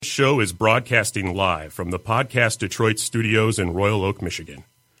show is broadcasting live from the Podcast Detroit studios in Royal Oak, Michigan.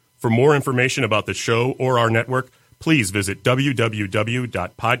 For more information about the show or our network, please visit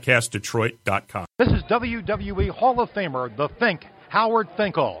www.podcastdetroit.com. This is WWE Hall of Famer, The Think, Howard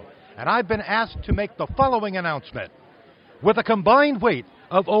Finkel, and I've been asked to make the following announcement. With a combined weight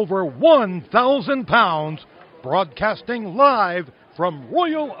of over 1,000 pounds, broadcasting live from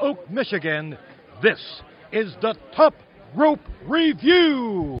Royal Oak, Michigan, this is the Top Rope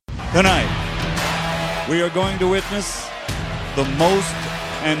Review. Tonight, we are going to witness the most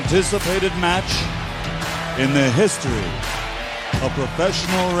anticipated match in the history of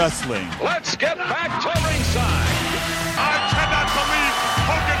professional wrestling. Let's get back to ringside. I cannot believe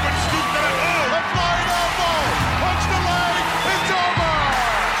Hogan would scoop that. Oh, the flying elbow. Punch the leg. It's over.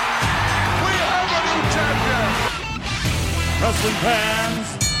 We have a new champion. Wrestling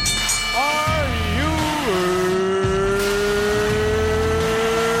fans, are you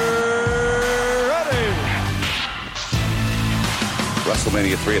ready?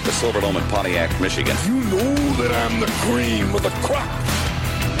 WrestleMania 3 at the Silverdome in Pontiac, Michigan. You know that I'm the cream of the crop.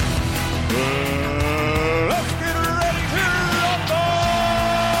 Let's get ready to rumble!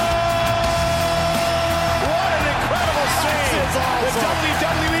 What an incredible scene. The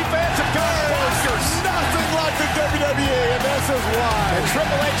WWE fans have gone bonkers. Nothing like the WWE, and this is why. And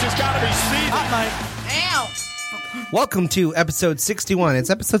Triple H has got to be seated. Welcome to episode 61. It's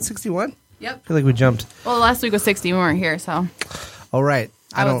episode 61? Yep. I feel like we jumped. Well, last week was 60. We weren't here, so. All right.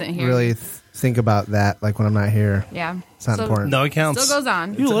 I don't wasn't here. really think about that, like when I'm not here. Yeah. It's not important. No, it counts. Still goes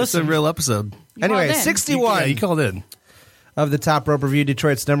on. It's a real episode. You Anyway, called in. 61 You called in. of the Top Rope Review,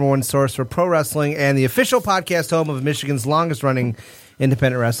 Detroit's number one source for pro wrestling and the official podcast home of Michigan's longest running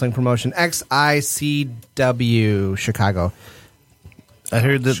independent wrestling promotion, XICW Chicago. I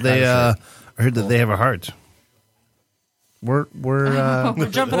heard that they have a heart. We're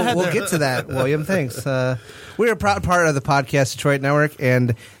jumping ahead we'll there. get to that, William. Thanks. We're a proud part of the Podcast Detroit Network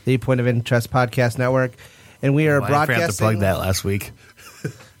and the Point of Interest Podcast Network, and we are I forgot to broadcasting. plug that last week.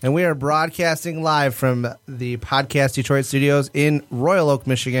 And we are broadcasting live from the Podcast Detroit studios in Royal Oak,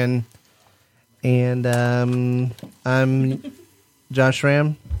 Michigan. And I'm Josh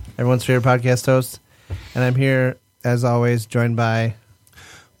Ram, everyone's favorite podcast host, and I'm here as always, joined by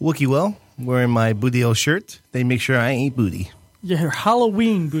Wookie Will, wearing my Bootio shirt. They make sure I ain't booty. Your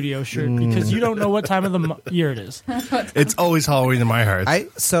Halloween Bootio shirt because you don't know what time of the year it is. It's always Halloween in my heart. I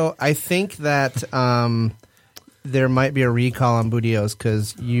think that there might be a recall on Bootios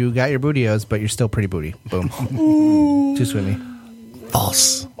because you got your Bootios, but you're still pretty booty. Boom. Too swimmy.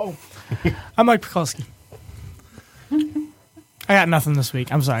 False. I'm Mike Pekulski. I got nothing this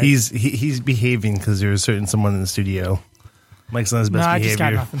week. I'm sorry. He's behaving because there's a certain someone in the studio. Mike's on his best I behavior. just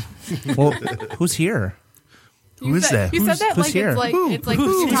got nothing. Well, who's here? Who is that? You said that who's like here? it's like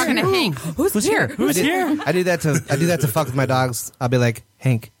you're talking to Hank. Who's here? Who's here? I do that to fuck with my dogs. I'll be like,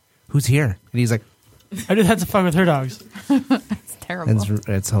 Hank, who's here? And he's like, I did have to fuck with her dogs. It's terrible.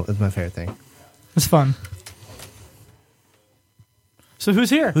 it's my favorite thing. It's fun. So who's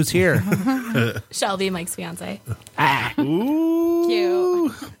here? Who's here? Shelby, Mike's fiance. Ooh.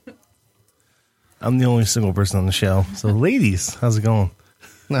 Cute. I'm the only single person on the show. So, ladies, how's it going?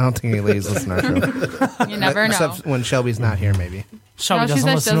 I don't think any ladies listen to our show. You never know. Except when Shelby's not here, maybe. Shelby No, she doesn't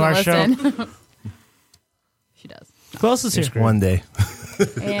said listen she to our doesn't show. listen. She does. Who else is here? One day.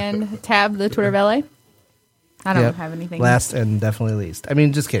 And Tab, the Twitter valet. I don't Yep. have anything. Last and definitely least. I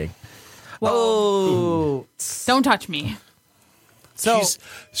mean, just kidding. Whoa. Don't touch me. So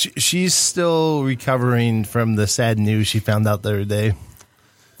She's still recovering from the sad news she found out the other day.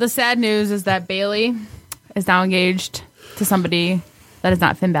 The sad news is that Bailey is now engaged to somebody that is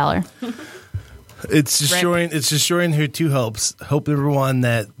not Finn Balor. It's destroying her two hopes. Hope number one,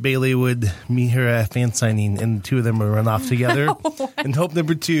 that Bailey would meet her at a fan signing and the two of them would run off together. And hope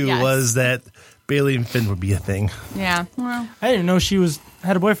number two Yes. was that Bailey and Finn would be a thing. Yeah. Well, I didn't know she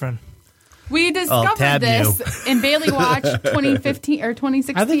had a boyfriend. we discovered Tab this knew. in Bailey Watch 2015 or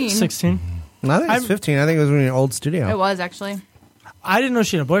 2016. I think it's 16. I think it's 15. I think it was in your old studio. It was actually. I didn't know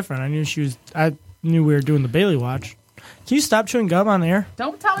she had a boyfriend. I knew we were doing the Bailey Watch. Can you stop chewing gum on air?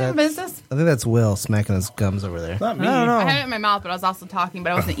 Don't tell me your business. I think that's Will smacking his gums over there. Not me. I don't know. I had it in my mouth, but I was also talking,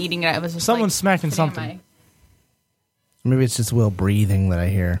 but I wasn't eating it. I was just Someone's like, smacking sitting in something. Maybe it's just Will breathing that I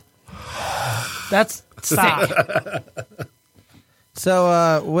hear. That's stop.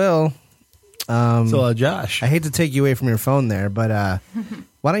 So, Will, Josh. I hate to take you away from your phone there, but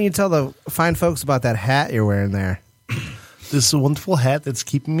why don't you tell the fine folks about that hat you're wearing there? This wonderful hat that's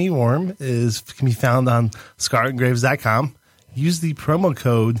keeping me warm can be found on scarletgraves.com. Use the promo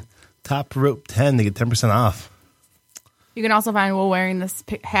code TOPROPE10 to get 10% off. You can also find Will wearing this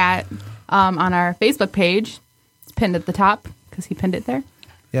hat on our Facebook page. It's pinned at the top because he pinned it there.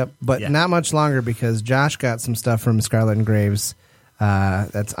 Yep, but not much longer because Josh got some stuff from Scarlet and Graves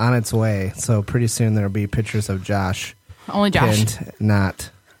that's on its way. So pretty soon there'll be pictures of Josh. Only Josh. Pinned, not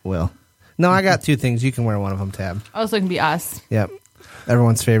Will. No, I got two things. You can wear one of them, Tab. Oh, so it can be us. Yep.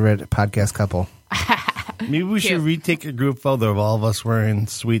 Everyone's favorite podcast couple. Maybe we should retake a group photo of all of us wearing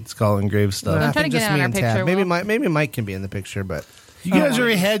sweet Skull and Grave stuff. I'm trying to get in on our picture. Maybe Mike can be in the picture, but you guys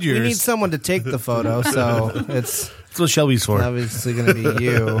already had yours. We need someone to take the photo, so that's what Shelby's for. Obviously going to be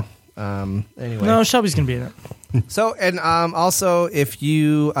you. Anyway, no, Shelby's going to be in it. So, and also, if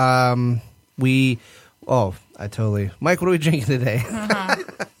you, Mike, what are we drinking today?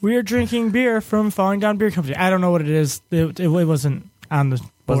 We are drinking beer from Falling Down Beer Company. I don't know what it is. It wasn't on the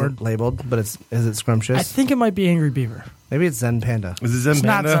board. Wasn't labeled, but is it scrumptious? I think it might be Angry Beaver. Maybe it's Zen Panda. Is it Zen It's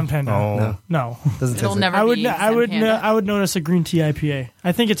Panda? not Zen Panda. Oh. No. Doesn't It'll taste never I would. be I would notice a green tea IPA.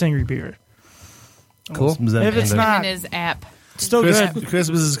 I think it's Angry Beaver. Cool. Zen If it's Panda. not, In his app. still good.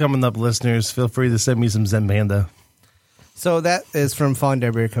 Christmas is coming up, listeners. Feel free to send me some Zen Panda. So that is from Falling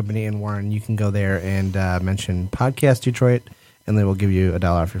Down Beer Company in Warren. You can go there and mention Podcast Detroit, and they will give you $1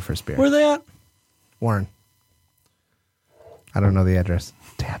 off your first beer. Where are they at? Warren. I don't know the address.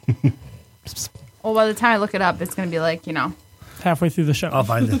 Damn. Well, by the time I look it up, it's going to be like, Halfway through the show. I'll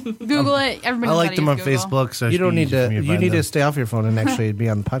find it. Google it. Everybody I knows like how them to on use Google. Facebook. So You don't need to. You You need to stay off your phone and actually be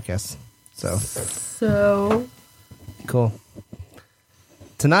on the podcast. So Cool.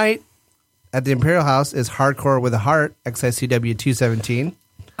 Tonight at the Imperial House is Hardcore with a Heart, XICW 217.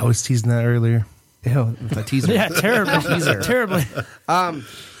 I was teasing that earlier. Ew, a teaser. Yeah, terribly. Teaser. Terribly.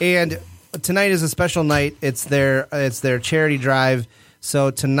 And tonight is a special night. It's their charity drive.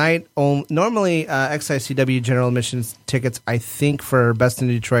 So tonight, normally XICW general admissions tickets, I think for Best in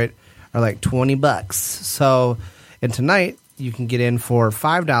Detroit, are like $20. So, and tonight you can get in for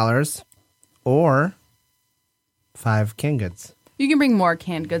 $5 or 5 canned goods. you can bring more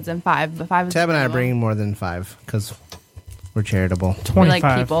canned goods than 5, but 5 is Tab and I are available. bringing more than 5 because we're charitable. We like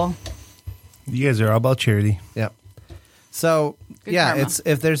 25. people. You guys are all about charity. Yep. So Good yeah, karma. it's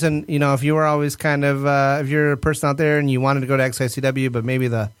if there's if you were always kind of if you're a person out there and you wanted to go to XICW, but maybe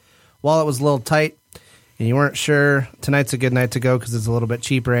the wallet was a little tight and you weren't sure, tonight's a good night to go because it's a little bit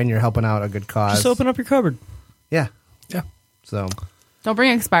cheaper and you're helping out a good cause. Just open up your cupboard. Yeah. Yeah. So Don't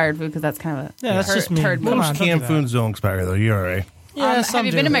bring expired food because that's kind of a that's just me. turd Come move. on, don't do Canned that. foods don't expire, though. You're all right. Yeah, have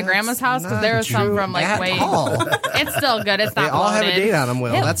you been to my grandma's house? Because there was some true from like at way. all. It's still good. It's They not all have a loaded. date on them,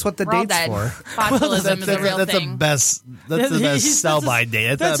 Will. Yeah, That's what the we're all date's dead. for. Botulism is a real That's thing. the best. That's the Yeah, best he's- sell that's a- by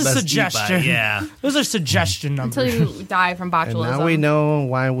day. That's the a best eat by. suggestion. Yeah. Those are suggestion numbers. Until you die from And botulism. now we know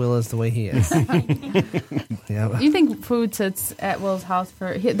why Will is the way he is. Yeah. You think food sits at Will's house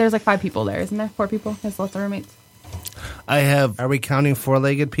for? There's like 5 people there, isn't there? 4 people. His lots of roommates. I have. Are we counting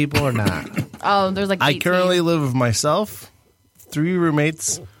 4-legged people or not? Oh, there's like. I 18. currently live with myself, 3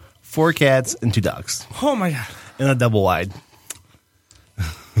 roommates, 4 cats, and 2 dogs, Oh my god. and a double wide.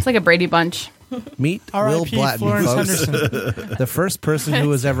 It's like a Brady Bunch. Meet Will R.I.P. Blatton, Florence folks. Henderson. The first person who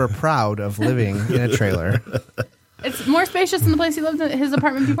was ever proud of living in a trailer. It's more spacious than the place he lived in his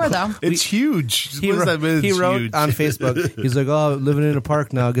apartment before, though. It's huge. He, What does that mean? he It's wrote huge? on Facebook, he's like, oh, living in a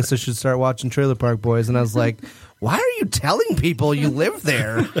park now. I guess I should start watching Trailer Park Boys. And I was like, why are you telling people you live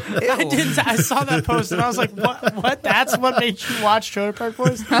there? I did. I saw that post and I was like, "What? What? That's what made you watch Trailer Park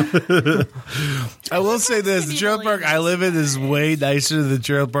Boys?" I will say this: the trailer park I live in is way nicer than the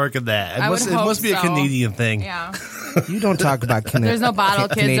trailer park in that. It I must, would it hope must be a so. Canadian thing. Yeah. You don't talk about There's no bottle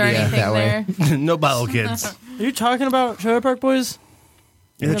kids or anything that way. there. No bottle kids. Are you talking about Trailer Park Boys?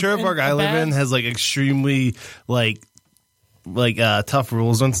 And the trailer in park a I live bad- in has like extremely tough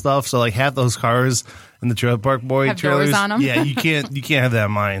rules and stuff. So like half those cars in the trailer park boy Have trailers, doors on 'em? yeah, you can't have that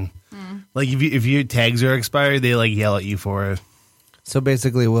in mine. Like if your tags are expired, they like yell at you for it. So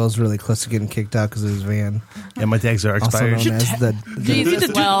basically, Will's really close to getting kicked out because of his van. Yeah, my tags are Also expired. known as the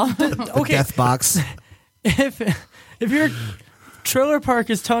Jesus, well. Okay, death box. if your trailer park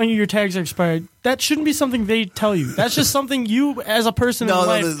is telling you your tags are expired, that shouldn't be something they tell you. That's just something you, as a person in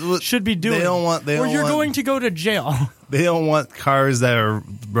life, should be doing. They don't want. or you're going to go to jail. They don't want cars that are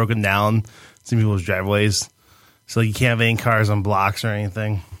broken down in people's driveways. So you can't have any cars on blocks or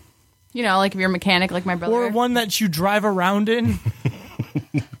anything. You know, like if you're a mechanic, like my brother. Or one that you drive around in.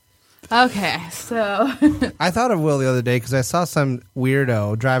 Okay, so I thought of Will the other day because I saw some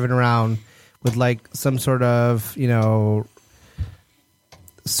weirdo driving around with like some sort of,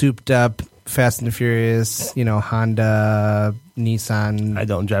 souped up Fast and the Furious, Honda, Nissan. I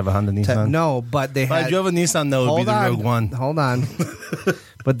don't drive a Honda Nissan. No, but they If had. I drove a Nissan, that would be the Rogue One. Hold on.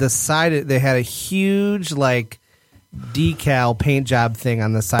 But the side, they had a huge, decal paint job thing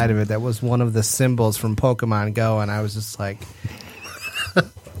on the side of it that was one of the symbols from Pokemon Go, and I was just like,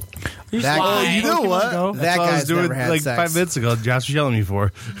 Oh, you know what? Go. That That's what I was guy's doing never had like sex. 5 minutes ago. Josh was yelling at me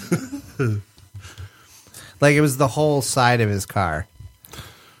for. Like it was the whole side of his car.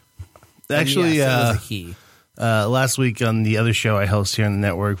 Actually, And yes, it was a he. last week on the other show I host here on the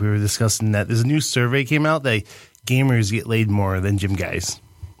network, we were discussing that there's a new survey came out that gamers get laid more than gym guys.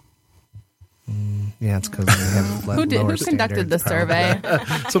 Yeah, it's because they have Who conducted the survey?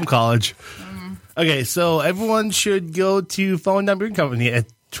 Some college. Okay, so everyone should go to Falling Down Brewing Company at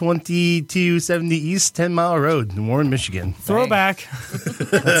 2270 East 10 Mile Road in Warren, Michigan. Throwback.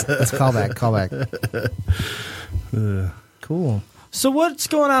 Let's call back. Cool. So what's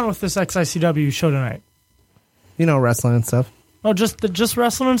going on with this XICW show tonight? You know, wrestling and stuff. Oh, just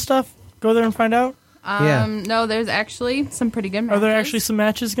wrestling and stuff? Go there and find out? Yeah. No, there's actually some pretty good matches. Are there actually some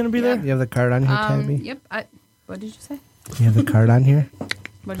matches going to be there? You have the card on here, Tabby? Yep. What did you say? You have the card on here?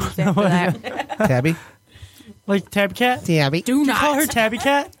 What did you say after that? Tabby? Like Tabby Cat? Tabby. Do You not call her Tabby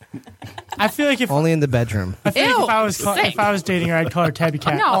Cat? I feel like if Only in the bedroom. I feel like Ew, if I was dating her, I'd call her Tabby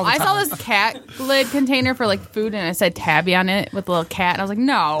Cat. No, all the I saw time. this cat lid container for like food, and it said Tabby on it with a little cat, and I was like,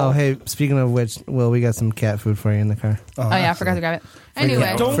 no. Oh, hey, speaking of which, Will, we got some cat food for you in the car. Oh, yeah, I forgot to grab it.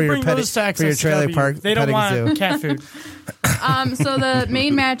 Anyway, Don't For your bring those to for your trailer XICW. park They don't petting want zoo. cat food. so the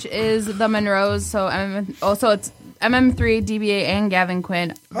main match is the Monroes. So it's MM3, DBA, and Gavin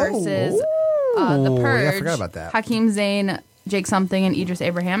Quinn versus the Purge. yeah, I forgot about that. Hakeem Zayn, Jake Something, and Idris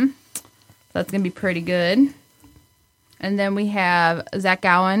Abraham. That's going to be pretty good. And then we have Zach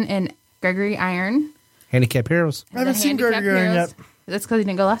Gowen and Gregory Iron. Handicap Heroes. I haven't seen Gregory Iron yet. That's because you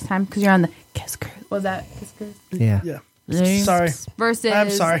didn't go last time because you're on the Kiss Cruise. What was that? Kiss Cruise? Yeah. Yeah. Sorry. Versus I'm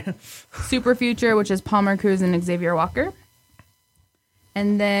sorry. Super Future, which is Palmer Cruz and Xavier Walker.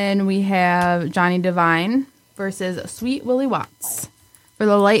 And then we have Johnny Devine versus Sweet Willie Watts for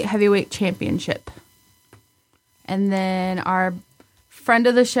the light heavyweight championship. And then our friend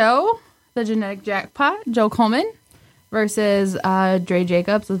of the show, the Genetic Jackpot, Joe Coleman, versus Dre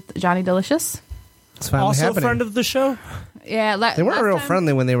Jacobs with Johnny Delicious. It's finally Also happening. friend of the show? Yeah, They weren't real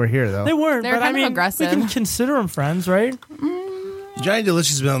friendly when they were here, though. They weren't, They're but I kind of mean, aggressive. we can consider them friends, right? Johnny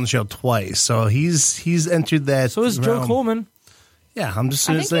Delicious has been on the show twice, so he's entered that. So is Joe realm. Coleman. Yeah, I'm just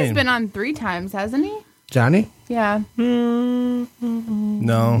I think saying. he's been on 3 times, hasn't he? Johnny? Yeah. No.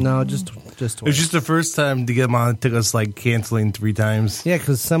 No, just It was just the first time to get him on. It took us like canceling 3 times. Yeah,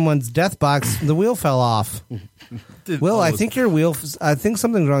 because someone's death box, the wheel fell off. Will, I think your wheel, I think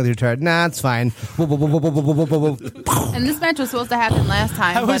something's wrong with your tire. Nah, it's fine. And this match was supposed to happen last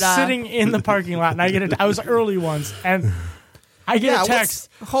time. I was but, sitting in the parking lot, and I was early once, and I get a text.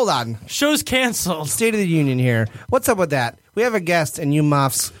 Hold on. Show's canceled. State of the Union here. What's up with that? We have a guest, and you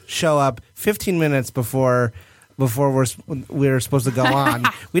muffs show up 15 minutes before we're supposed to go on.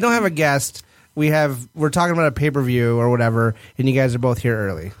 We don't have a guest. We're talking about a pay-per-view or whatever, and you guys are both here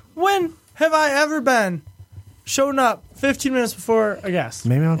early. When have I ever been showing up 15 minutes before a guest?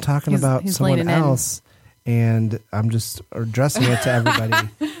 Maybe I'm talking about he's someone leaning in. else, and I'm just addressing it to everybody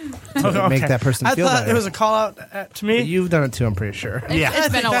to Okay. make that person I feel thought better. it was a call out to me. You've done it too, I'm pretty sure. Yeah. It's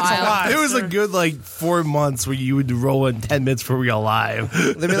been a that's while. a lot. It was a good like 4 months where you would roll in 10 minutes before we got live.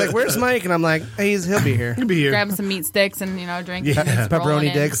 They'd be like, "Where's Mike?" And I'm like, hey, he'll be here. He'll be here. Grab some meat sticks and drink. Yeah. and just rolling Pepperoni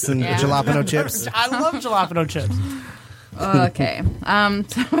in. dicks and Yeah. jalapeno chips. I love jalapeno chips. Okay.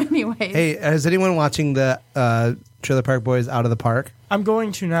 So anyway, Hey, is anyone watching the Trailer Park Boys Out of the Park? I'm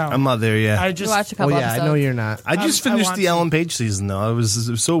going to now. I'm not there yet. I we just watched a Oh couple yeah, episodes. I know you're not. I just I finished want the to. Ellen Page season though. It was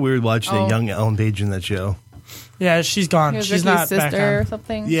so weird watching a young Ellen Page in that show. yeah, she's gone. He was She's Ricky's not back sister or on.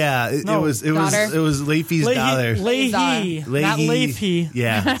 something. Yeah, it No, was daughter. Leafy's daughter. Leahy, not Leafy.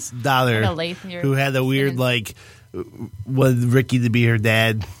 Yeah, it's daughter. Like a Leahy or who had a weird something. like wanted Ricky to be her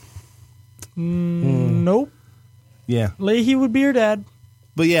dad. Nope. Yeah, Leahy would be her dad.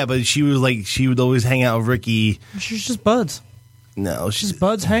 but she was like she would always hang out with Ricky. She's just buds. No, She's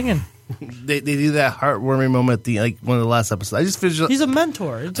buds hanging. they do that heartwarming moment at the like one of the last episodes. I just finished. He's a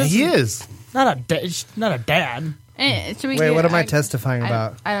mentor. It doesn't- He is. not a dad. Should we Wait, do- what am I testifying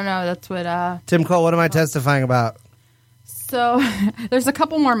about? I don't know. That's what. Tim Cole, what am I testifying about? So there's a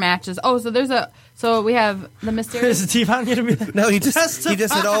couple more matches. Oh, so we have the mysterious. Is Devon going to be there? No, he just said,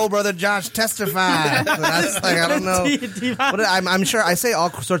 "Oh, brother Josh, testify." So that's like I don't know. Devon. What, I'm sure I say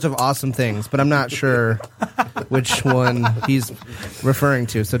all sorts of awesome things, but I'm not sure which one he's referring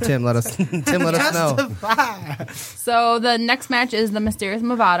to. So Tim, let us know. So the next match is the mysterious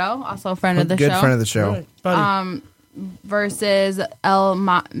Movado, also a friend of the Good show, friend of the show, Right, buddy. versus El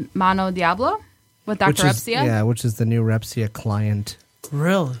Mano Diablo with Dr. which is Repsia. which is the new Repsia client.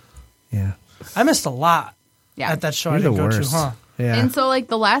 Really? Yeah, I missed a lot Yeah. at that show You're I didn't the go to, worst. huh? Yeah. And so, like,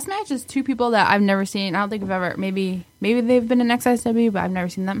 the last match is two people that I've never seen. I don't think I've ever, maybe they've been in XSW, but I've never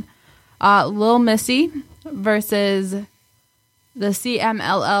seen them. Lil Missy versus the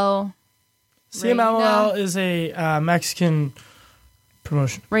CMLL. CMLL is a Mexican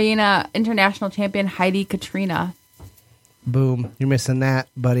promotion. Reina International Champion Heidi Katrina. Boom. You're missing that,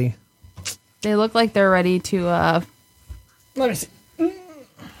 buddy. They look like they're ready to Let me see.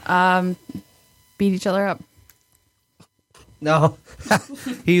 beat each other up. No.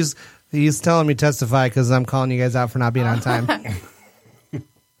 he's telling me testify because I'm calling you guys out for not being on time.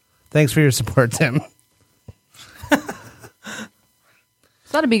 Thanks for your support, Tim.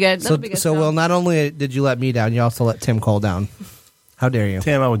 So that'll be good. That'll be good. So, Will, not only did you let me down, you also let Tim Cole down. How dare you?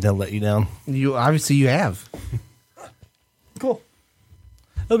 Tim, I would never let you down. You obviously you have. Cool.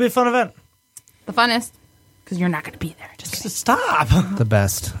 It'll be a fun event. The funnest, because you're not going to be there. Just kidding. Stop. The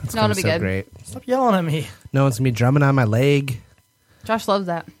best. It's No, gonna it'll be so good. great. Stop yelling at me. No one's gonna be drumming on my leg. Josh loves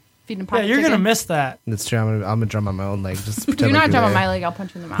that. Feeding Yeah, pocket you're chicken. going to miss that. It's true. I'm gonna drum on my own leg. Just Do pretend not like jump you're on there. my leg. I'll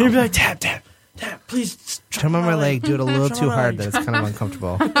punch you in the mouth. He'd be like, tap, please. Drum on my leg. Do it a little Drum too on my hard. leg. That it's kind of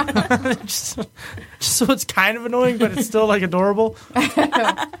uncomfortable. just so it's kind of annoying, but it's still like adorable.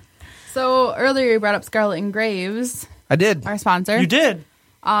 So earlier you brought up Scarlet and Graves, I did. our sponsor. You did.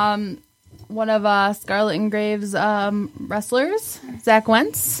 One of Scarlet and Graves' wrestlers, Zach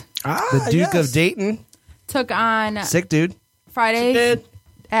Wentz, The Duke of Dayton. took on Sick dude. Friday Did.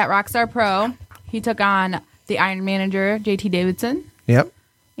 at Rockstar Pro. He took on the Iron Manager, JT Davidson, Yep.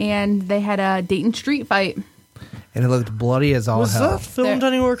 and they had a Dayton street fight. And it looked bloody as all Was hell. that filmed There-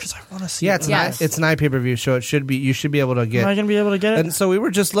 anywhere? Because I want to see Yeah, it. it's Yes. not. It's an iPay-per-view show. It should be. You should be able to get. Am I going to be able to get it? And so we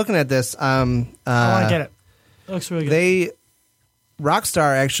were just looking at this. I want to get it. It looks really good.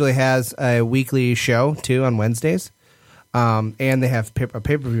 Rockstar actually has a weekly show too on Wednesdays, and they have a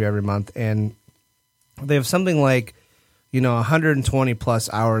pay-per-view every month, and they have something like 120 plus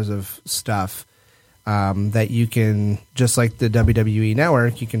hours of stuff that you can, just like the WWE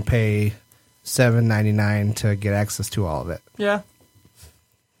Network, you can pay $7.99 to get access to all of it. Yeah.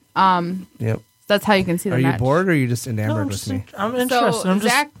 Yep. That's how you can see the Are match. you bored, or are you just No, enamored I'm, with just, me? I'm interested. So I'm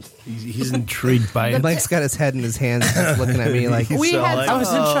just. Zach, He's intrigued by it. Mike's got his head in his hands, just looking at me like we So, had like, I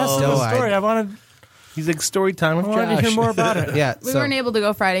was interested in the Doe-eyed. story. I wanted He's like story time with to Josh. hear more about it. yeah. we so, weren't able to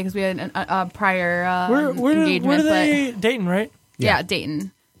go Friday because we had a prior Where engagement. are they? Dayton, right? But yeah,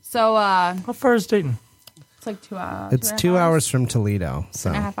 Dayton. So How far is Dayton? it's like 2 hours. it's 2 hours from Toledo. So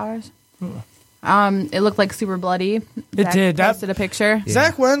 2.5 hours. It looked like super bloody. Zach did. That- posted a picture.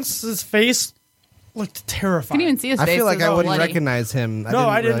 Zach Wentz's face looked terrifying. Couldn't even see his I face. feel like it was I all wouldn't bloody. recognize him.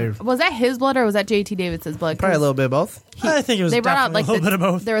 I didn't. Really, Was that his blood or was that JT Davidson's blood? 'Cause probably a little bit of both. I think it was they brought out definitely like a little bit of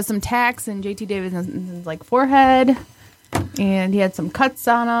both. there was some tacks in JT Davidson's like forehead, and he had some cuts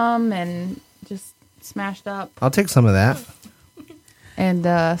on him and just smashed up. I'll take some of that. And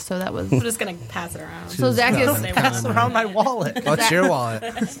so that was. I'm just gonna pass it around. So Zach is. Pass around my wallet. What's your wallet?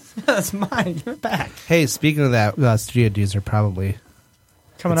 That's mine. Give it back. Hey, speaking of that, Studio Dudes are probably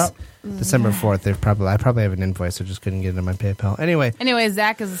Coming up. December 4th. I probably have an invoice. I just couldn't get it on my PayPal. Anyway,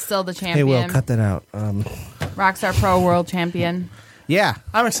 Zach is still the champion. hey, Will, cut that out. Rockstar Pro World Champion. Yeah.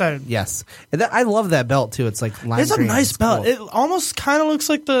 I'm excited. Yes. And I love that belt too. It's like lime It's a green. nice It's belt. cool. It almost kind of looks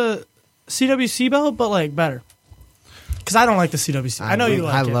like the CWC belt, but like better. Because I don't like the CWC. I know you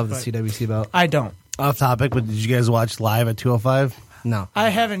like I it. love the but CWC belt. I don't. Off topic, but did you guys watch live at 205? No. I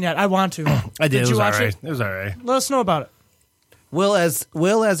haven't yet. I want to. I did. Did It was you watch all right. it? It was all right. Let us know about it. Will as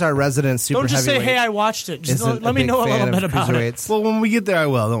our resident super Don't just say, heavyweight "Hey, I watched it." Just isn't let me big know a fan little of bit about it. cruiserweights. Well, when we get there, I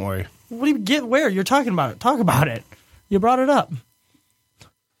will. Don't worry. What do you get? Where you're talking about it? Talk about it. You brought it up.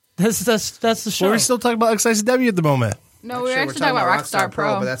 That's the show. Well, we're still talking about XICW at the moment. No, we were actually talking about Rockstar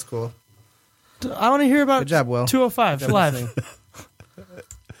Pro. but that's cool. I want to hear about Good job, Will. 205 live.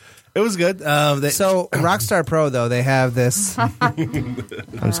 It was good. So Rockstar Pro though, they have this. I'm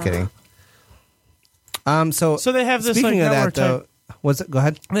just kidding. So So they have this speaking like of network that though, what's it? Go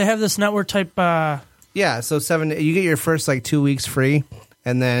ahead. They have this network type. Yeah, so you get your first like 2 weeks free,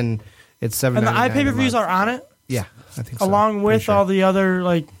 and then it's $7.99 And the a iPay-per-views month. are on it, Yeah, I think so. along with all the other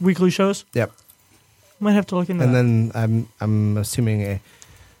like weekly shows. Yep. Might have to look into And that. then I'm assuming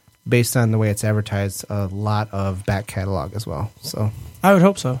based on the way it's advertised, a lot of back catalog as well. So I would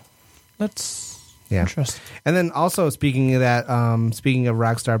hope so. That's yeah. interesting. And then also speaking of that, speaking of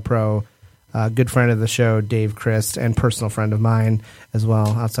Rockstar Pro, good friend of the show, Dave Christ, and personal friend of mine as well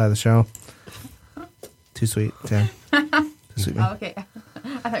outside the show. Too sweet, Tim. Too sweet, man. Oh, okay.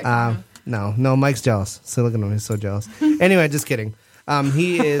 I thought No, Mike's jealous. So look at him; he's so jealous. Anyway, just kidding.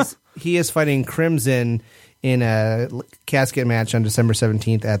 He is fighting Crimson in a casket match on December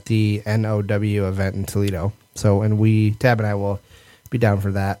 17th at the NOW event in Toledo. So, and Tab and I will be down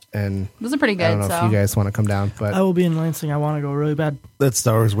for that. And those are pretty good. I don't know if you guys want to come down, but I will be in Lansing. I want to go really bad. That's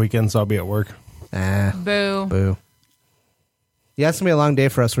Star Wars weekend, so I'll be at work. Boo. Yeah, it's gonna be a long day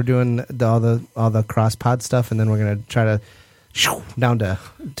for us. We're doing all the cross pod stuff, and then we're gonna try to down to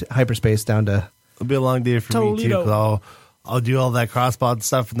hyperspace down to. It'll be a long day for me too. 'Cause I'll do all that cross pod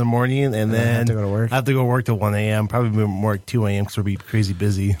stuff in the morning, and then I have to go to work. I have to go work till 1 a.m. Probably more like 2 a.m. because we'll be crazy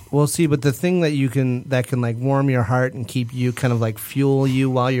busy. We'll see, but the thing that can like warm your heart and keep you kind of like fuel you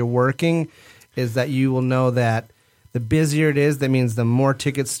while you're working is that you will know that the busier it is, that means the more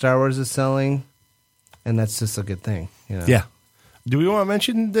tickets Star Wars is selling, and that's just a good thing. You know? Yeah. Do we want to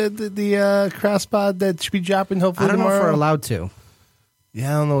mention the cross pod that should be dropping hopefully I don't tomorrow? know if we're allowed to.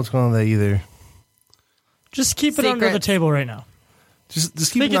 Yeah, I don't know what's going on with that either. Just keep it under the table right now.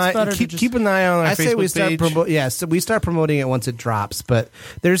 Just keep an eye. Keep an eye on our Facebook say we start page. so we start promoting it once it drops. But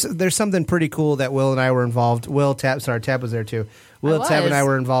there's something pretty cool that Will and I were involved. Tab was there too. Tab and I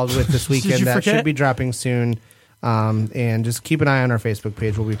were involved with this weekend that should be dropping soon. And just keep an eye on our Facebook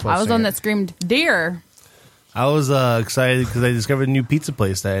page. We'll be posting. I was on that screamed deer. I was excited because I discovered a new pizza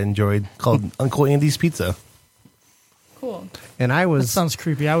place that I enjoyed called Uncle Andy's Pizza. Cool. And I was. That sounds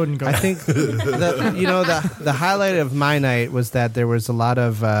creepy. I wouldn't go. I think the highlight of my night was that there was a lot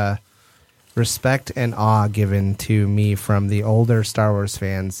of respect and awe given to me from the older Star Wars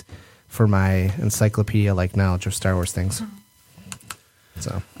fans for my encyclopedia-like knowledge of Star Wars things.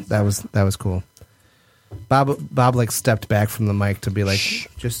 So that was cool. Bob like stepped back from the mic to be like,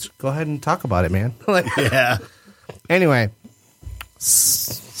 just go ahead and talk about it, man. Like, yeah. Anyway,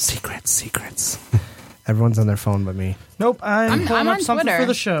 secrets. Everyone's on their phone but me. Nope, I'm pulling up on something Twitter for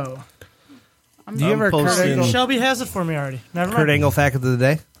the show. Do you ever Kurt Angle? Shelby has it for me already. Never mind. Kurt Angle fact of the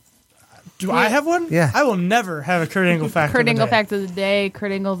day? Do I have one? Yeah. I will never have a Kurt Angle fact. Kurt Angle fact of the day.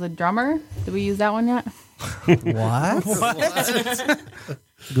 Kurt Angle's a drummer. Did we use that one yet? What?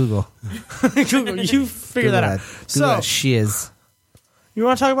 Google. Google. You figure that out. Google that shiz. You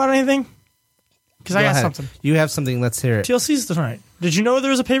want to talk about anything? Because I got something. You have something. Let's hear it. TLC's tonight. Did you know there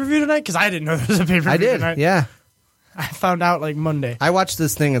was a pay-per-view tonight? Because I didn't know there was a pay-per-view tonight. I did, yeah. I found out like Monday. I watched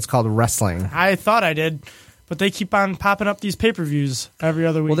this thing. It's called Wrestling. I thought I did, but they keep on popping up these pay-per-views every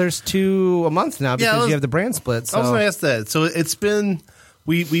other week. Well, there's 2 a month now because you have the brand split. So. I was going to ask that. So it's been...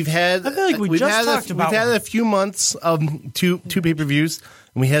 We've had... I feel like we've had a few months of two pay-per-views,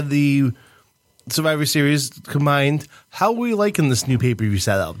 and we had the Survivor Series combined. How are we liking this new pay-per-view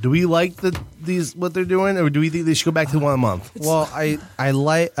setup? Do we like what they're doing, or do we think they should go back to one a month? Well, I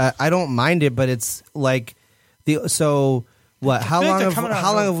don't mind it, but it's like what? How long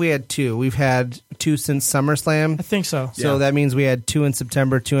have we had 2? We've had 2 since SummerSlam. I think so. So that means we had 2 in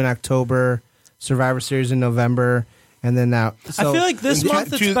September, 2 in October, Survivor Series in November, and then now. So I feel like this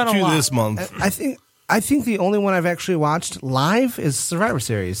month it's been a lot. This month, I think the only one I've actually watched live is Survivor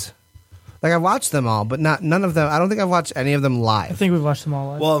Series. Like, I watched them all, but none of them. I don't think I've watched any of them live. I think we've watched them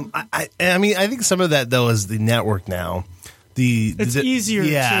all live. Well, I mean, I think some of that though is the network now. It's easier.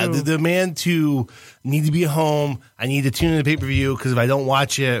 Yeah, the demand to need to be home. I need to tune in the pay-per-view because if I don't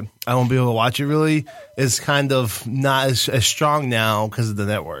watch it, I won't be able to watch it. Really, is kind of not as strong now because of the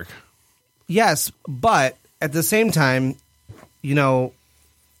network. Yes, but at the same time,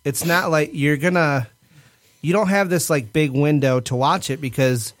 it's not like you don't have this like big window to watch it,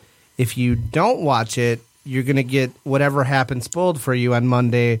 because if you don't watch it, you're gonna get whatever happened spoiled for you on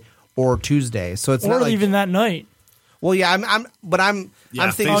Monday or Tuesday. So it's not like, even that night. Well, yeah, I'm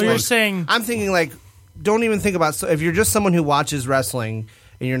thinking. Oh, you're saying I'm thinking like, don't even think about. So if you're just someone who watches wrestling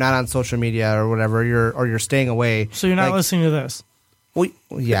and you're not on social media or whatever, you're staying away. So you're not listening to this. Well,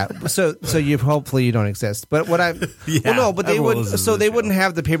 yeah. So you hopefully you don't exist. But what I well, no, but they would. So they wouldn't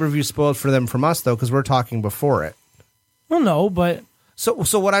have the pay-per-view spoiled for them from us though, because we're talking before it. Well, no, but so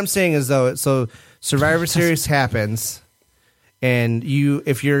what I'm saying is though, so Survivor Series happens, and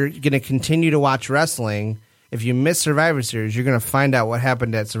if you're going to continue to watch wrestling. If you miss Survivor Series, you're going to find out what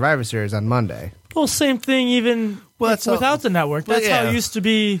happened at Survivor Series on Monday. Well, same thing even without the network. That's how it used to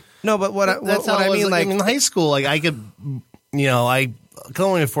be. No, but what I mean, like in high school, like I could, I can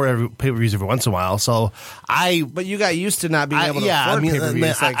only afford pay-per-views every once in a while. So But you got used to not being able to afford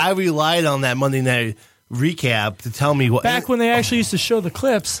pay-per-views. I relied on that Monday night recap to tell me what. Back when they actually used to show the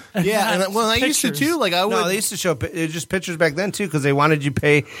clips. Yeah, and I used to too. Like they used to show just pictures back then too, because they wanted you to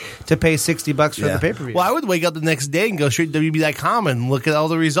pay $60 for the pay per view. Well, I would wake up the next day and go straight to WB.com and look at all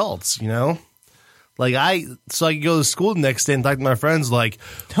the results. Like I could go to school the next day and talk to my friends. Like,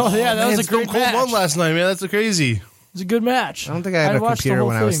 that was a great Stone Cold match. won last night, man. That's crazy. It was a good match. I don't think I had a computer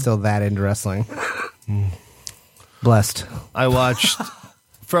when I was still that into wrestling. Blessed. I watched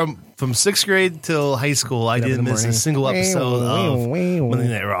From 6th grade till high school, I didn't miss a single episode of Monday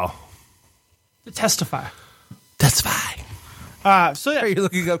Night Raw. Testify. So yeah, are you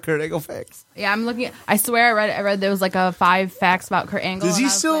looking up Kurt Angle facts? Yeah, I'm looking. I swear, I read there was like a 5 facts about Kurt Angle. Does he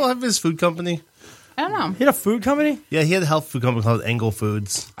still have his food company? I don't know. He had a food company? Yeah, he had a health food company called Angle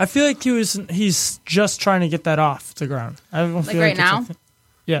Foods. I feel like he's just trying to get that off the ground. I don't feel right now?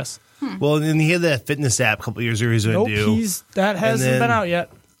 Yes. Well, and he had that fitness app a couple years ago. He's going to do. That hasn't been out yet.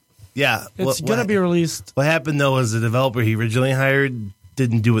 Yeah, It's going to be released. What happened though was the developer he originally hired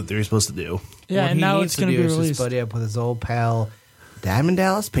didn't do what they were supposed to do. Yeah, and now it's going to be released. Just buddy up with his old pal Diamond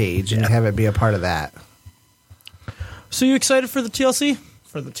Dallas Page and have it be a part of that. So you excited for the TLC?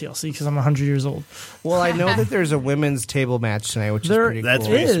 For the TLC, because I'm 100 years old. Well, I know that there's a women's table match tonight, which is pretty That's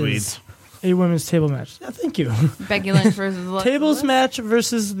cool. pretty sweet. A women's table match. Yeah, thank you. Becky Lynch versus Alexa Tables Bliss? match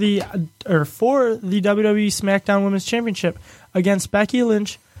versus for the WWE SmackDown Women's Championship against Becky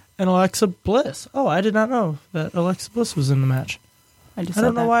Lynch and Alexa Bliss. Oh, I did not know that Alexa Bliss was in the match. I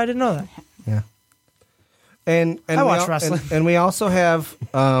don't know why I didn't know that. Yeah. And I watch wrestling. And we also have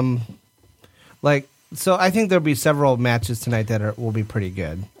so I think there'll be several matches tonight that will be pretty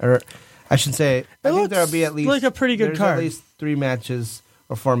good. Or I should say, I think there'll be at least like a pretty good card. At least 3 matches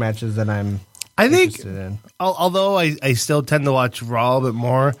or 4 matches that I'm I think, interested in. Although I still tend to watch Raw a bit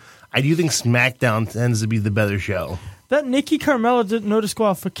more, I do think SmackDown tends to be the better show. That Nikki Carmella no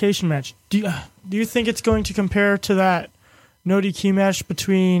disqualification match. Do you think it's going to compare to that no DQ match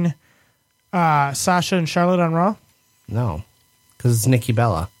between Sasha and Charlotte on Raw? No, because it's Nikki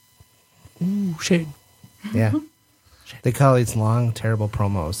Bella. Ooh, shade. Yeah. They call these long, terrible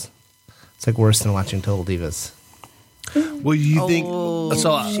promos. It's like worse than watching Total Divas. Well, you think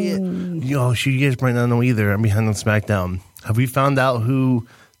so? You guys might not know either. I'm behind on SmackDown. Have we found out who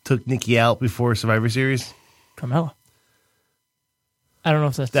took Nikki out before Survivor Series? Carmella. I don't know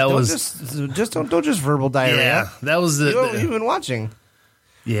if that's don't just verbal diarrhea. Yeah, that was You've been watching.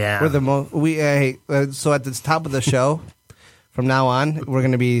 Yeah, we're so at the top of the show. From now on,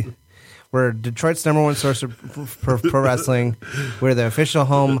 we're Detroit's #1 source of pro wrestling. We're the official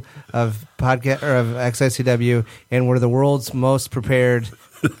home of XICW, and we're the world's most prepared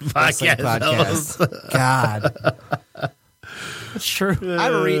podcast. God, that's true. I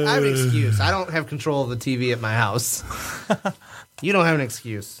have an excuse. I don't have control of the TV at my house. You don't have an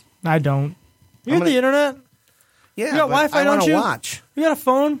excuse. I don't. You have the internet? Yeah, you got Wi-Fi, don't you? Watch. You got a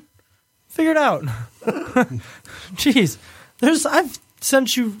phone? Figure it out. Jeez. I've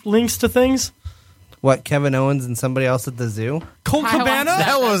sent you links to things. What, Kevin Owens and somebody else at the zoo? Colt Cabana?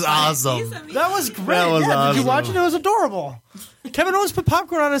 That was awesome. That was great. That was awesome. Did you watch it? It was adorable. Kevin Owens put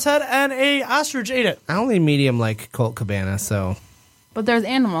popcorn on his head and a ostrich ate it. I only medium like Colt Cabana, so. But there's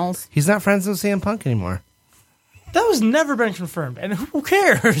animals. He's not friends with CM Punk anymore. That was never been confirmed, and who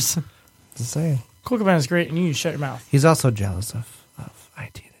cares? Just saying. Colt Cabana's great, and you need to shut your mouth. He's also jealous of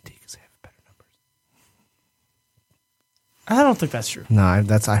IT&T because they have better numbers. I don't think that's true. No, I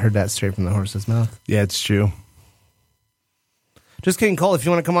heard that straight from the horse's mouth. Yeah, it's true. Just kidding, Cole. If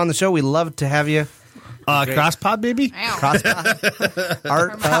you want to come on the show, we'd love to have you. Crosspod, baby. Crosspod.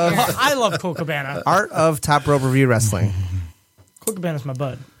 I love Colt Cabana. Art of Top Rope Review Wrestling. Colt Cabana's my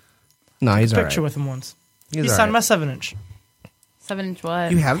bud. No, he's all right. Picture with him once. He signed my 7-inch. 7-inch what?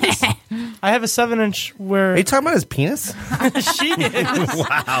 You have this? I have a 7-inch where... Are you talking about his penis? She is.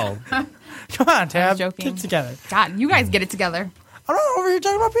 Wow. Come on, Tab. joking. Get it together. God, you guys get it together. I'm not over here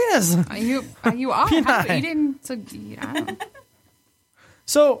talking about penis. You are. P9. You didn't. So, I don't know.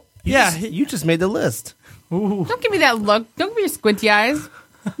 So, you just made the list. Ooh. Don't give me that look. Don't give me your squinty eyes.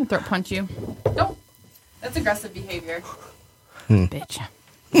 I'm gonna throat punch you. Nope. That's aggressive behavior. Bitch.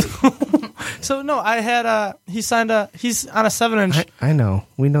 So no, I had he's on a 7-inch. I know.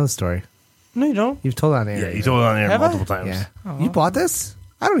 We know the story. No, you don't. You've told it on air. Yeah, you told it on air Have multiple I? times. Yeah. Oh. You bought this?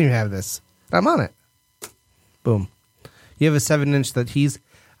 I don't even have this. I'm on it. Boom. You have a 7-inch that he's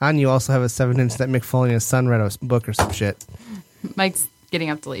on. You also have a 7-inch that Mick Foley and his son read a book or some shit. Mike's getting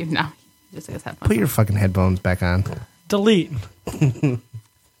up to leave now. Just like his headphones. Put your fucking headphones back on. Delete.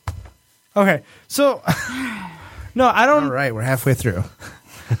 Okay, so no, I don't. All right, we're halfway through.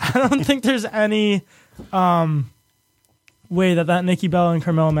 I don't think there's any way that Nikki Bella and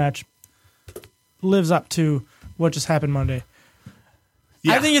Carmella match lives up to what just happened Monday.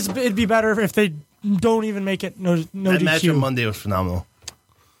 Yeah. I think it'd be better if they don't even make it no That DQ. match on Monday was phenomenal.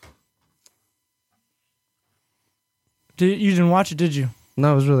 You didn't watch it, did you?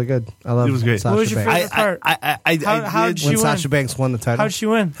 No, it was really good. I love it. It was great. Sasha What was your Banks. favorite part? How'd she When win? Sasha Banks won the title. How'd she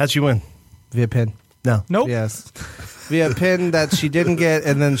win? How'd she win? Via pin. No. Nope. Yes. Via pin that she didn't get,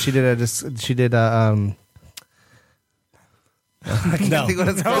 and then she did I can't think what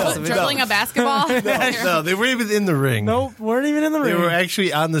it's called. Dribbling a basketball? No, they weren't even in the ring. Nope, weren't even in the They ring. were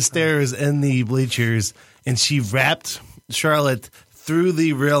actually on the stairs in the bleachers, and she wrapped Charlotte through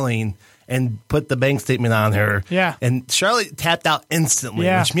the railing and put the bank statement on her. Yeah. And Charlotte tapped out instantly,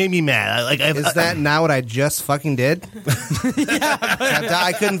 Yeah. which made me mad. Is that not what I just fucking did?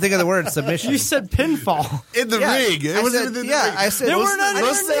 I couldn't think of the word submission. You said pinfall. in the ring? It wasn't even in the ring. I said They were not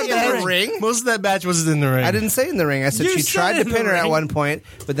most even of in that the ring. Most of that match wasn't in the ring. I didn't say in the ring. I said You she said tried to in the pin her at ring. one point,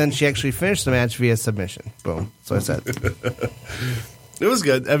 but then she actually finished the match via submission. Boom. So I said It was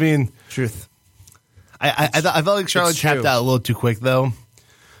good. I mean, truth. I felt like Charlotte It's true. tapped out a little too quick, though.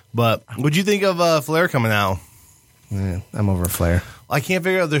 But what'd you think of Flair coming out? Yeah, I'm over Flair. I can't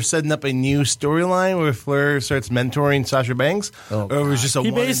figure out if they're setting up a new storyline where Flair starts mentoring Sasha Banks, or it was just a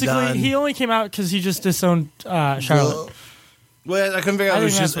He one and done. basically he only came out because he just disowned Charlotte. Well, I couldn't figure out I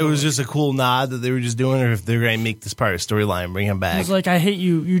if think that's it was just a cool nod that they were just doing, or if they're going to make this part of the storyline, bring him He back. was like, "I hate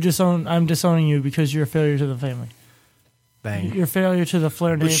you. I'm disowning you because you're a failure to the family. Bang. You're a failure to the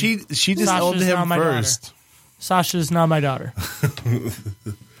Flair name." But she Sasha's disowned now him my first. daughter. Sasha's now my daughter.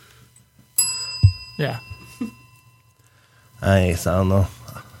 Yeah. I don't know.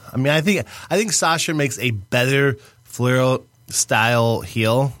 I mean, I think Sasha makes a better Flair style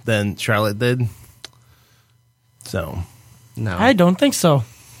heel than Charlotte did. So No, I don't think so.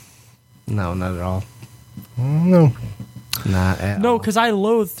 no, not at all. no. Not at No, all. because I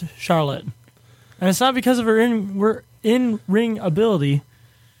loathed Charlotte, and it's not because of her in ring ability.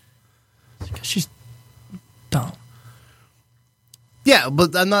 It's because she's dumb. Yeah,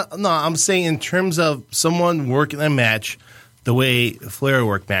 but I'm not. No, I'm saying in terms of someone working a match the way Flair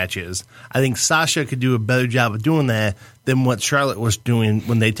worked matches, I think Sasha could do a better job of doing that than what Charlotte was doing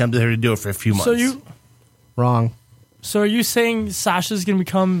when they attempted her to do it for a few months. Wrong. So are you saying Sasha's going to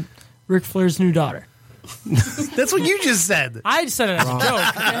become Ric Flair's new daughter? That's what you just said. I said it as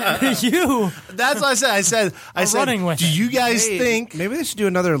a joke. You. That's what I said. I said. running with do it. you guys Hey, think? maybe they should do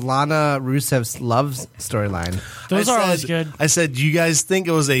another Lana Rusev's love storyline? Those I are said- always good. I said, do you guys think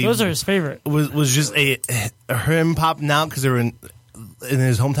it was a? Those are his favorite. was just a him popping out because they were in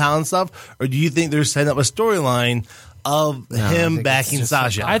his hometown and stuff, or do you think they're setting up a storyline of I him think backing it's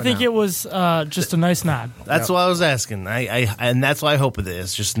just Sasha? I think it was just a nice nod. That's what I was asking. And that's what I hope it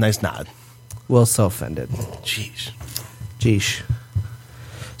is. Just a nice nod. Will's so offended. Jeez. Jeesh.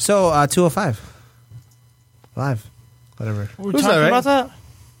 So 205 live, whatever. We're Who's talking that, right? about that?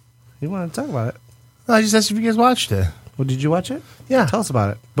 You want to talk about it? I just asked if you guys watched it. Well, did you watch it? Yeah. Tell us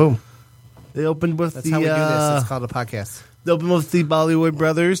about it. Boom. They opened with That's the how we do this. It's called a podcast. they opened with the Bollywood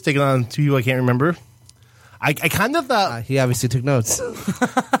brothers taking on two people I can't remember. I kind of thought He obviously took notes. so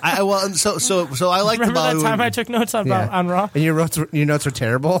I like the Remember that Bollywood. time I took notes on Raw? And your notes were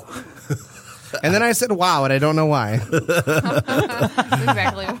terrible. And then I said, "Wow," and I don't know why.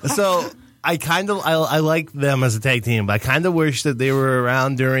 Exactly. So I kind of I like them as a tag team, but I kind of wish that they were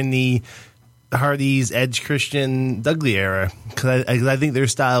around during the Hardy's, Edge, Christian, Dudley era because I think their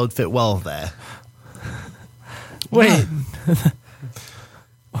style would fit well with that. Wait.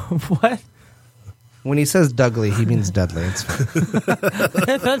 What? When he says Dudley, he means Dudley. It's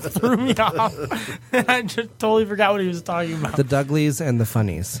That threw me off. I just totally forgot what he was talking about. the Dudleys and the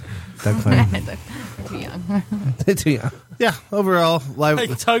Funnies. Doug Funny. Too young. Too young. Yeah, overall live.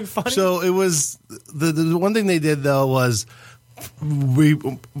 Like Doug Funny? So it was the one thing they did though was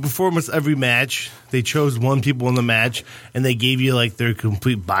before almost every match they chose one people in the match and they gave you like their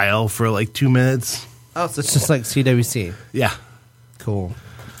complete bio for like 2 minutes. Oh, so it's just like CWC. Yeah, Cool.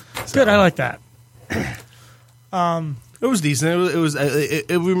 Good, I like that. it was decent. It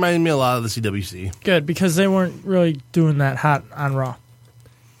reminded me a lot of the CWC. Good, because they weren't really doing that hot on Raw.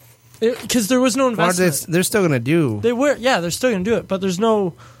 Because there was no Or investment. they're still going to do. They're still going to do it, but there's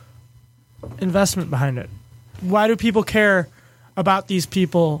no investment behind it. Why do people care about these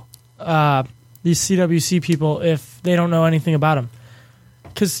people, these CWC people, if they don't know anything about them?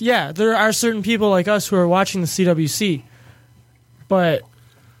 Because, there are certain people like us who are watching the CWC, but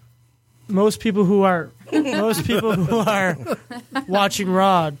most people who are watching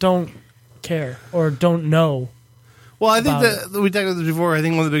Raw don't care or don't know. Well, I think about that we talked about this before. I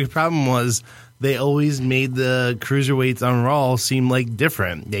think one of the biggest problem was they always made the cruiserweights on Raw seem like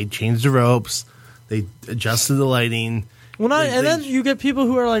different. They changed the ropes, they adjusted the lighting. Well, then you get people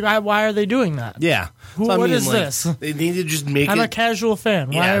who are like, why are they doing that? Yeah. What is this? They need to just make I'm it. a casual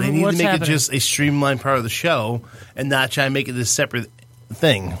fan. Yeah, they need what's to make happening? it just a streamlined part of the show and not try and make it this separate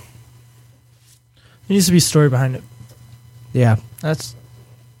thing. There needs to be a story behind it. Yeah. That's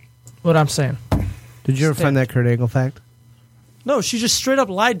what I'm saying. Did you ever find that Kurt Angle fact? No, she just straight up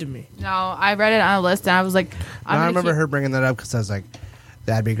lied to me. No, I read it on a list and I was like, I remember her bringing that up because I was like,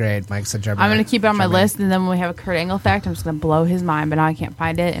 that'd be great. Mike said I'm going to keep it on my list, and then when we have a Kurt Angle fact, I'm just going to blow his mind, but now I can't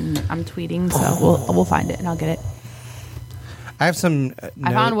find it, and I'm tweeting, so we'll find it, and I'll get it. I have some.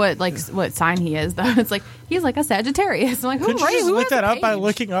 I found what sign he is, though. It's like, he's like a Sagittarius. I'm like, Could you just look that up by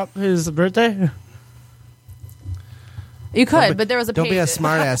looking up his birthday? You could, but there was a Don't page. be a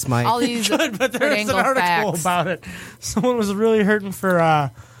smartass, Mike. All these Good, but there Kurt was an Angle article facts. about it. Someone was really hurting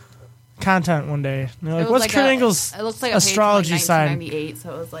for content one day. And they're It like, was what's like Kurt Angle's it looks like a astrology page from, sign? 1998,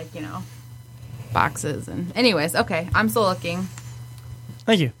 so it was like, boxes. And anyways, okay, I'm still looking.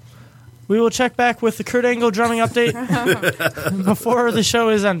 Thank you. We will check back with the Kurt Angle drumming update before the show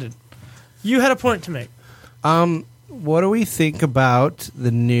is ended. You had a point to make. What do we think about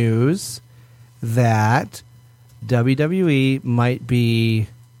the news that WWE might be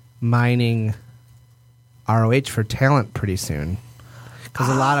mining ROH for talent pretty soon? Because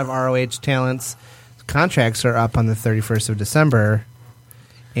a lot of ROH talents' contracts are up on the 31st of December,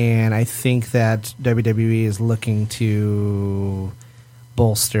 and I think that WWE is looking to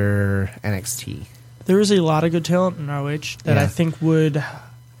bolster NXT. There is a lot of good talent in ROH that I think would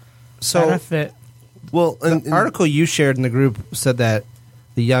benefit. Well, the article you shared in the group said that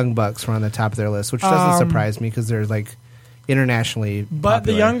the Young Bucks were on the top of their list, which doesn't surprise me because they're like internationally But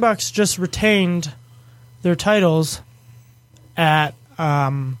popular. the Young Bucks just retained their titles at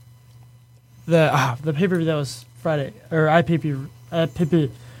the pay-per-view that was Friday, or IPP.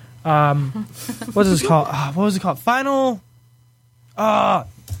 What is this called? What was it called? Final.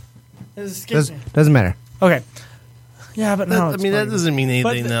 Doesn't matter. Okay. Yeah, but no. that doesn't mean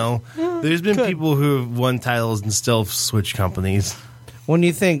anything, But though. There's been people who have won titles and still switched companies. When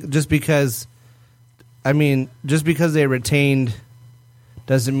you think just because they retained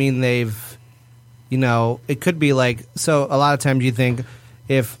doesn't mean they've, it could be like, so a lot of times you think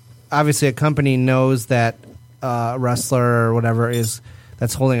if obviously a company knows that a wrestler or whatever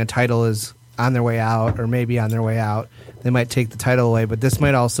that's holding a title is on their way out or maybe on their way out, they might take the title away. But this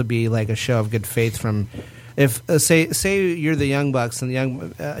might also be like a show of good faith from, if say you're the Young Bucks and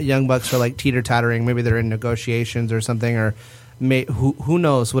the Young Bucks are like teeter-tottering, maybe they're in negotiations or something, or who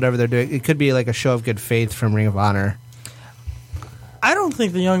knows, whatever they're doing. It could be like a show of good faith from Ring of Honor. I don't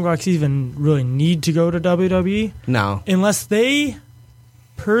think the Young Bucks even really need to go to WWE. No. Unless they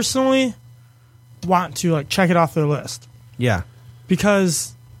personally want to check it off their list. Yeah.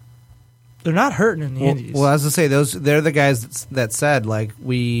 Because they're not hurting in the indies. Well, as I say, they're the guys that said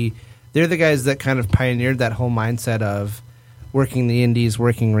they're the guys that kind of pioneered that whole mindset of working the indies,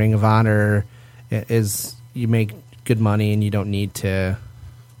 working Ring of Honor is you make good money and you don't need to,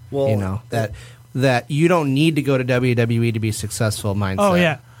 that you don't need to go to WWE to be successful mindset. Oh,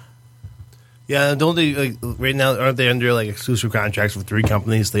 yeah. Yeah, don't they, right now, aren't they under exclusive contracts with 3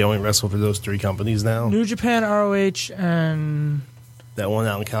 companies? They only wrestle for those 3 companies now? New Japan, ROH, and that one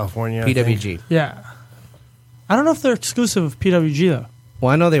out in California, PWG. Yeah. I don't know if they're exclusive of PWG, though.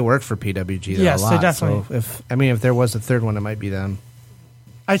 Well, I know they work for PWG though, yes, a lot. They definitely. So if there was a third one, it might be them.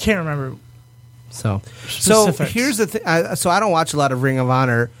 I can't remember. So Specifics. here's the thing. So I don't watch a lot of Ring of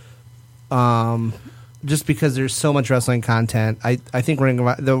Honor, just because there's so much wrestling content. I think Ring of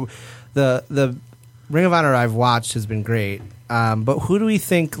Honor, the Ring of Honor I've watched has been great. But who do we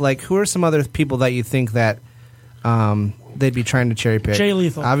think? Who are some other people that you think that they'd be trying to cherry pick? Jay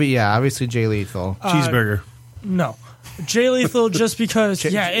Lethal. Obviously Jay Lethal. Cheeseburger. No. Jay Lethal just because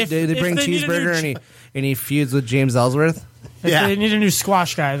if they bring Cheeseburger and he feuds with James Ellsworth. If they need a new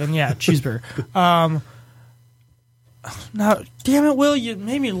squash guy, then Cheeseburger. Now, damn it, Will, you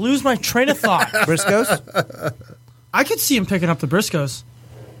made me lose my train of thought. Briscoes? I could see him picking up the Briscoes.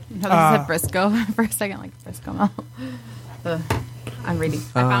 No, this is Briscoe for a second, like Briscoe. I'm reading.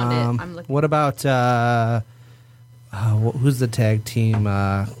 I found it. I'm looking. What about who's the tag team?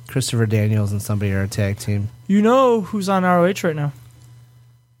 Christopher Daniels and somebody are a tag team. You know who's on ROH right now?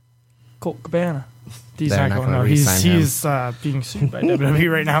 Colt Cabana. He's They're not not going. gonna No, he's re-sign being sued by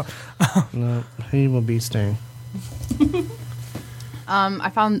WWE right now. No, he will be staying. I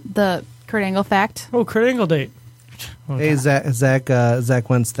found the Kurt Angle fact. Oh, Kurt Angle date. Okay. Hey, Zach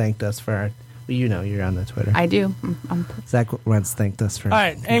Wentz thanked us for our. You're on the Twitter. I do. Zach Wentz thanked us for. All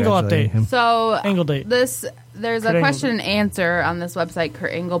right, Angle update. Him. So Angle date. There's Kurt a question and answer on this website,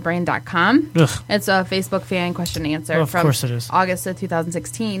 KurtAngleBrain.com. It's a Facebook fan question and answer from course it is. August of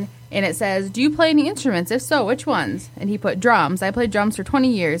 2016. And it says, do you play any instruments? If so, which ones? And he put drums. I played drums for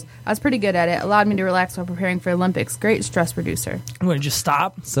 20 years. I was pretty good at it. Allowed me to relax while preparing for Olympics. Great stress reducer. I'm going to just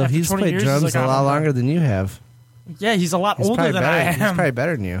stop. So After he's 20 played years, drums he's like, a lot longer than you have. Yeah, he's a lot older than I am. He's probably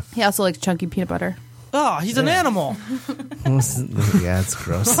better than you. He also likes chunky peanut butter. Oh, he's an animal. Yeah, it's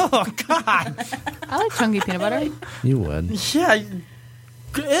gross. Oh God. I like chunky peanut butter. You would. Yeah.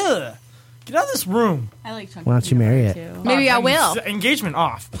 Ugh. Get out of this room. I like chunky. Why don't you marry it? Too. Maybe I will. Engagement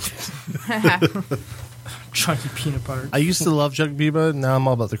off. Chunky peanut butter. I used to love chunky peanut butter. Now I'm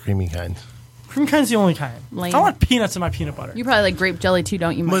all about the creamy kind. Cream kind's the only kind. Lame. I want peanuts in my peanut butter. You probably like grape jelly too,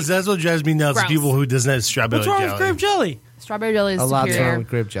 don't you, Mike? But that's what drives me nuts. Gross. People who doesn't have strawberry What's wrong jelly. with grape jelly? Strawberry jelly is A lot's superior. wrong with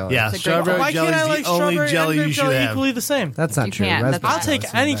grape jelly. Yeah, It's a great strawberry Why jelly can't I is like the only strawberry jelly and you grape should jelly have. equally the same? That's not You true. can't. Raspberry That's- I'll take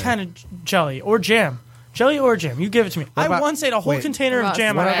jelly's any better. kind of jelly or jam. Jelly or jam. You give it to me. I about- once ate a whole wait. container of What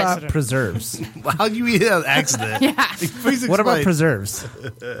jam What on about accident. preserves? How do you eat it on accident? Yeah. Please What about explain. preserves?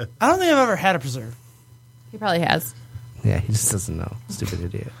 I don't think I've ever had a preserve. He probably has. Yeah, he just doesn't know. Stupid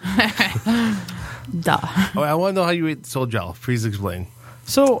idiot. Duh. Oh, I want to know how you eat soul gel. Please explain.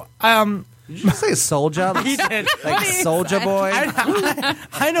 So, Did you say Soulja? he did. Like Soulja Boy?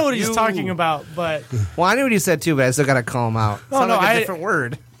 I know what he's talking about, but Well, I knew what he said too, but I still got to call him out. It's No, no, like a I- different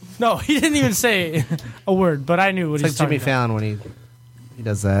word. no, he didn't even say a word. But I knew what It's he's like Jimmy talking about. Fallon when he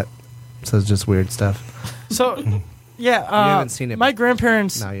does that. Says just weird stuff. So, yeah, haven't seen it, my but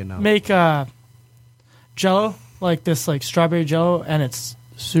grandparents now you know. make Jello, like this, like strawberry Jello, and it's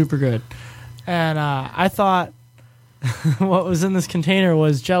super good. And I thought what was in this container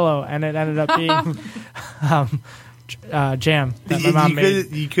was Jello, and it ended up being jam that my mom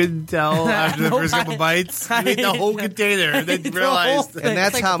made. You couldn't tell after the first couple bites. You ate the whole container and then ate the realized. whole And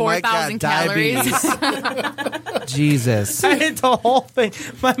that's It's like how Mike got 4,000 calories. diabetes. Jesus. I ate the whole thing.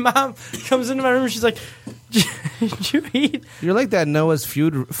 My mom comes into my room and she's like, "Did you eat?" You're like that Noah's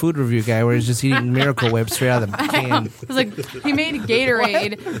food review guy where he's just eating Miracle Whip straight out of the can. It's like he made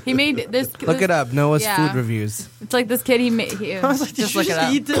Gatorade. He made this. Look it up. Noah's Yeah. food reviews. It's like this kid. He made. I was like, "Did Just you look it just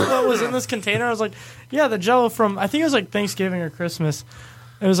up. eat what was in this container?" I was like, "Yeah, the Jello from I think it was like Thanksgiving or Christmas."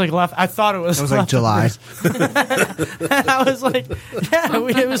 It was like left. I thought it was. It was like July. And I was like, "Yeah,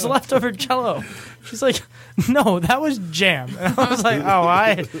 it was leftover Jello." She's like, "No, that was jam." And I was like, "Oh,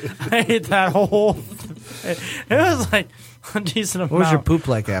 I ate that whole." It was like a decent amount. What was your poop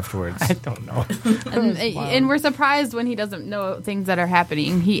like afterwards? I don't know. And we're surprised when he doesn't know things that are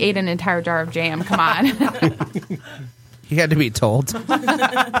happening. He ate an entire jar of jam. Come on. He had to be told.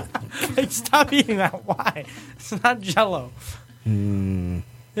 Like, stop eating that. Why? It's not Jello.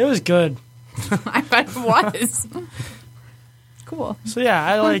 It was good. I bet it was. Cool. So yeah,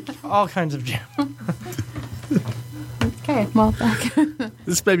 I like all kinds of jam. Okay. Well, back.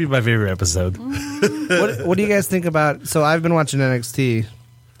 This may be my favorite episode. What do you guys think about? So I've been watching NXT. What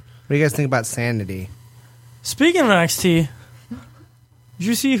do you guys think about Sanity? Speaking of NXT, did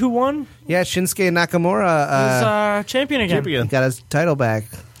you see who won? Yeah, Shinsuke Nakamura He's champion again. Champion. got his title back.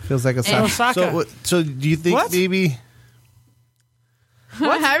 Feels like a In Osaka. So do you think What? maybe?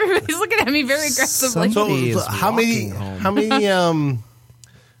 Everybody's looking at me very aggressively. So He is how many? walking home. How many?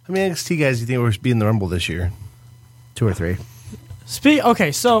 How many NXT guys do you think will be in the Rumble this year? 2 or 3.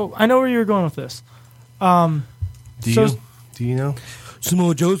 Okay, so I know where you're going with this. Do So- you? Do you know?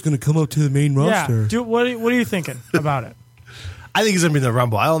 Samoa Joe's going to come up to the main Yeah. What are you thinking about it? I think he's going to be in the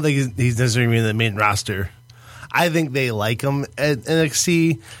Rumble. I don't think he's necessarily in the main roster. I think they like him at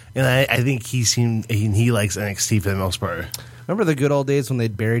NXT, and I think he likes NXT for the most part. Remember the good old days when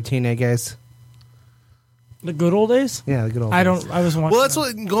they'd bury TNA guys? The good old days? Yeah, the good old I days. don't. I was watching. Well, that's that.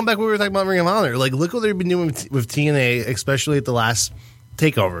 what going back when we were talking about Ring of Honor. Like, look what they've been doing with TNA, especially at the last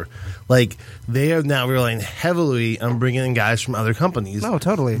takeover. Like, they are now relying heavily on bringing in guys from other companies. No,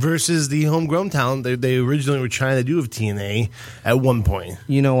 totally. Versus the homegrown talent they originally were trying to do with TNA at one point.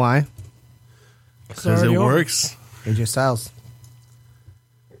 You know why? Because it already over. works. AJ Styles.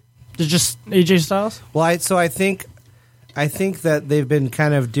 It's just AJ Styles. Well, I think that they've been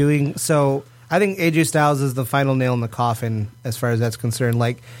kind of doing so. I think AJ Styles is the final nail in the coffin as far as that's concerned.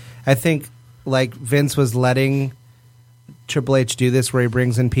 Like, I think like Vince was letting Triple H do this where he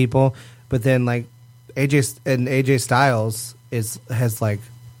brings in people, but then like AJ Styles has like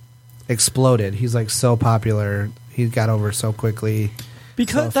exploded. He's like so popular. He got over so quickly.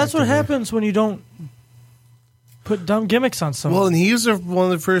 Because So that's what effectively. happens when you don't put dumb gimmicks on someone. Well, and he was one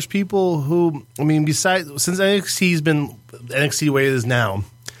of the first people who, I mean, since NXT's been NXT the way it is now,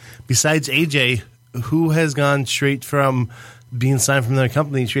 besides AJ, who has gone straight from being signed from another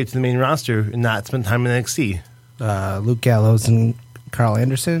company straight to the main roster and not spent time in NXT? Luke Gallows and Carl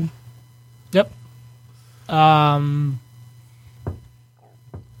Anderson. Yep.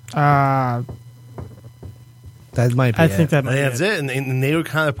 That might be I think that I might think be that's it. And they were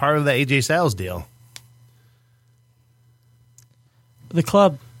kind of part of that AJ Styles deal. the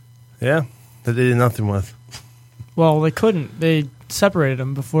club. Yeah, that they did nothing with. Well, they couldn't. They separated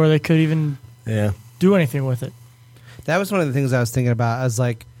them before they could even. Yeah. do anything with it. That was one of the things I was thinking about. I was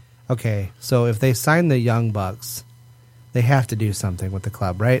like, okay, so if they sign the Young Bucks, they have to do something with the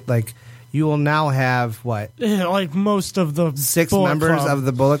club, right? Like, you will now have, what? Yeah, like most of the 6 Bullet members Club. of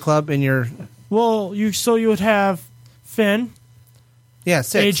the Bullet Club in your... Well, you would have Finn, Yeah,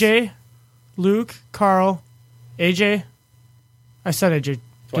 6. AJ, Luke, Carl, AJ. I said AJ,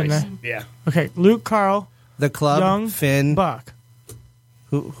 didn't I? Yeah. Okay, Luke, Carl, The club, Young, Finn... Buck.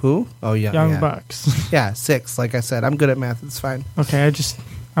 Who? Oh, yeah. Young yeah. Bucks. Yeah, 6. Like I said, I'm good at math. It's fine. Okay,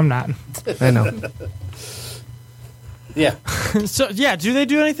 I'm not. I know. Yeah. So, yeah, do they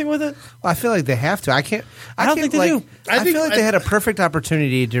do anything with it? Well, I feel like they have to. I can't... I don't can't, think they like, do. I feel like they had a perfect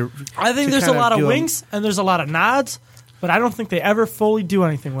opportunity to... I think to there's a kind lot of do 'em. winks and there's a lot of nods, but I don't think they ever fully do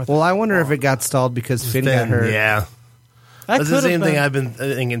anything with it. Well, I wonder if it got stalled because Finn got hurt. Yeah. That That's the could have same thing been. I've been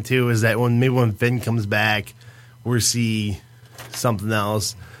thinking too. Is that when Finn comes back, we'll see something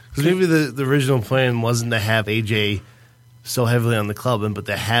else. Because maybe the original plan wasn't to have AJ so heavily on the club, but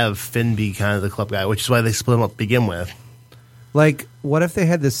to have Finn be kind of the club guy, which is why they split him up to begin with. Like, what if they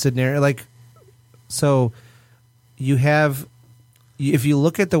had this scenario? Like, so you have, if you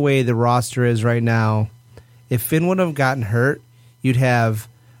look at the way the roster is right now, if Finn would have gotten hurt, you'd have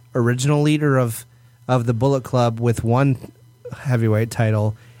original leader of the Bullet Club with one heavyweight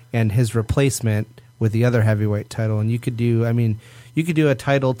title and his replacement with the other heavyweight title. And you could do, I mean, you could do a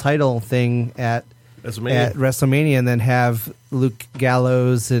title thing at WrestleMania and then have Luke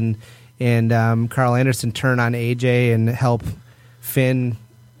Gallows and Carl Anderson turn on AJ and help Finn,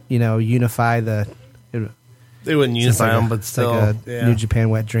 unify the... They wouldn't It's just unify like him, but still. like a New Japan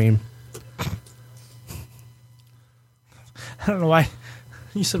wet dream. I don't know why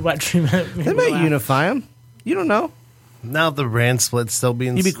you said wet dream. They might unify him. You don't know. Now the brand split's still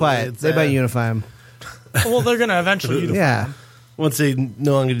being... You be quiet. They might unify him. Well, they're going to eventually unify. Yeah. Once they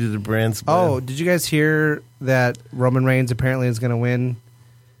no longer do the brand split. Oh, did you guys hear that Roman Reigns apparently is going to win?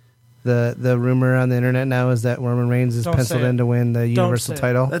 The rumor on the internet now is that Roman Reigns is Don't penciled say in it. to win the Universal say it.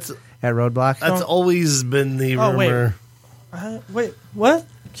 title That's at Roadblock. that's always been the Oh, wait. rumor. Wait, what?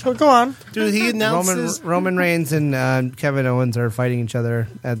 So go on. Dude, he announced Roman Reigns and Kevin Owens are fighting each other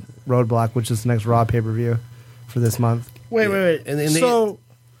at Roadblock, which is the next Raw pay-per-view for this month. Wait. And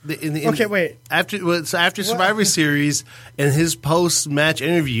Okay, wait. After Survivor Series and his post-match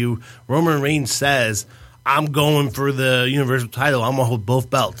interview, Roman Reigns says, "I'm going for the Universal title. I'm gonna hold both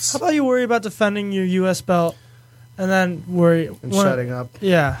belts." How about you worry about defending your U.S. belt and then worry... And shutting up.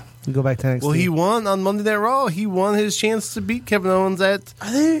 Yeah. You go back to NXT. Well, he won on Monday Night Raw. He won his chance to beat Kevin Owens at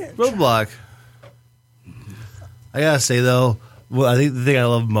Roadblock. I gotta say though, I think the thing I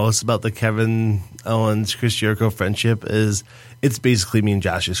love most about the Kevin Owens Chris Jericho friendship is it's basically me and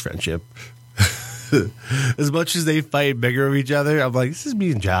Josh's friendship. As much as they fight bigger of each other, I'm like, this is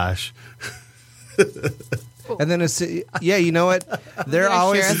me and Josh. And then you know what? They're You guys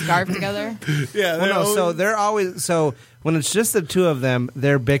always share a scarf together. Yeah, they're always when it's just the two of them,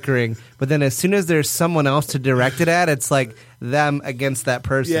 they're bickering. But then as soon as there's someone else to direct it at, it's like them against that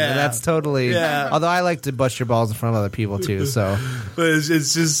person. Yeah. And that's totally. Yeah. Although I like to bust your balls in front of other people too. So But it's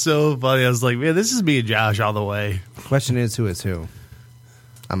just so funny. I was like, man, this is me and Josh all the way. question is, who is who?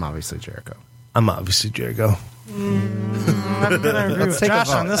 I'm obviously Jericho. I'm obviously Jericho. I'm going to agree with take a Josh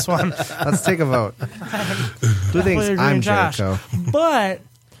vote. on this one. Let's take a vote. Who thinks agree I'm with Josh. Jericho? But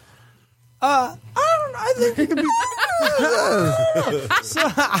I think it could be. So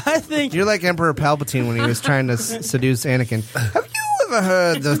I think You're like Emperor Palpatine when he was trying to seduce Anakin. Have you ever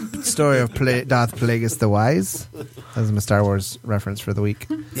heard the story of Darth Plagueis the Wise? That's a Star Wars reference for the week.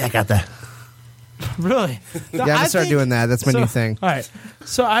 Yeah, I got that. really. Yeah, I'm gonna start doing that. That's my new thing. All right.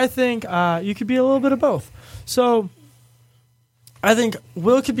 So I think you could be a little bit of both. So I think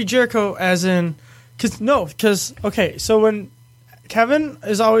Will could be Jericho, as in, because okay. So when Kevin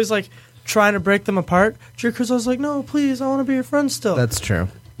is always like trying to break them apart, Jericho's always like, "No, please, I want to be your friend still." That's true.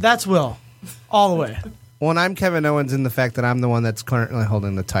 That's Will, all the way. Well, and I'm Kevin Owens in the fact that I'm the one that's currently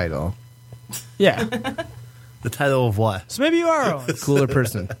holding the title. Yeah. The title of what? So maybe you are Owens. Cooler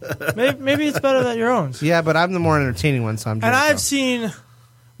person. Maybe it's better that you're Owens. Yeah, but I'm the more entertaining one, so I'm And Jericho. I've seen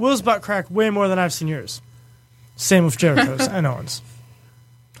Will's butt crack way more than I've seen yours. Same with Jericho's and Owens.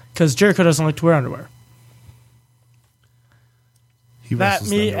 Because Jericho doesn't like to wear underwear. He That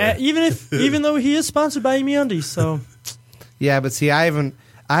wrestles me, underwear. even though he is sponsored by MeUndies, so Yeah, but see, I haven't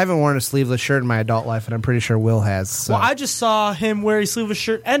worn a sleeveless shirt in my adult life, and I'm pretty sure Will has. So. well, I just saw him wear a sleeveless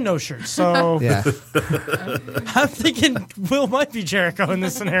shirt and no shirt, so yeah. I'm thinking Will might be Jericho in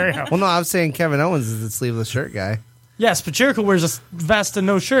this scenario. Well, no, I was saying Kevin Owens is the sleeveless shirt guy. Yes, but Jericho wears a vest and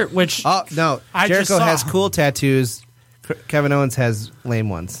no shirt, which Oh no, I just Jericho saw. has cool tattoos. Kevin Owens has lame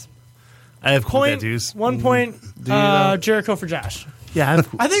ones. I have cool Point, tattoos. 1 point, Do you, though? Jericho for Josh. Yeah,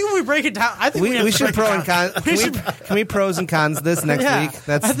 I think if we break it down, I think we, have we to should break pro it and down. con. Can we pros and cons this next Yeah. week?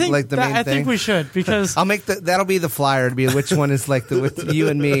 That's I think like the main I thing. think we should because I'll make that'll be the flyer. It'll be which one is like the with you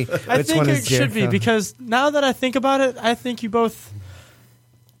and me. I Which think one it is should be Jericho? because now that I think about it, I think you both.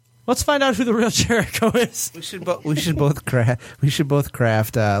 Let's find out who the real Jericho is. We should both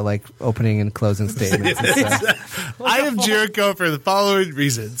craft like opening and closing statements. And stuff. I am Jericho for the following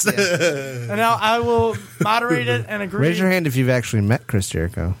reasons. And now I will moderate it and agree. Raise your hand if you've actually met Chris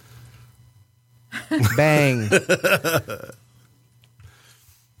Jericho. Bang.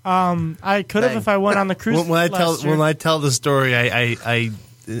 I could have Bang. if I went on the cruise. When last year. I tell the story, I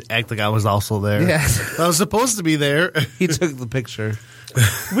act like I was also there. Yes. I was supposed to be there. He took the picture.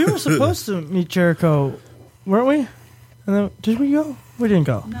 We were supposed to meet Jericho, weren't we? And then did we go? We didn't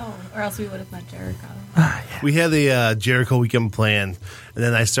go. No, or else we would have met Jericho. We had the Jericho weekend planned, and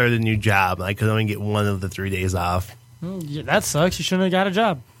then I started a new job, and I could only get one of the 3 days off. Yeah, that sucks. You shouldn't have got a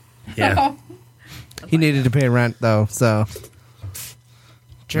job. Yeah. He needed to pay rent though, so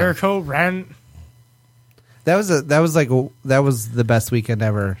Jericho rent. that was the best weekend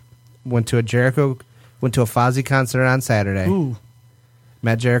ever. Went to a Fozzy concert on Saturday. Ooh.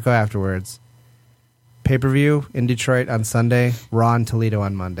 Met Jericho afterwards. Pay-per-view in Detroit on Sunday. Raw in Toledo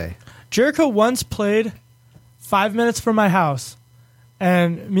on Monday. Jericho once played 5 minutes from my house,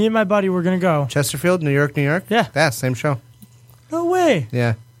 and me and my buddy were gonna go. Chesterfield, New York, New York. Yeah, same show. No way.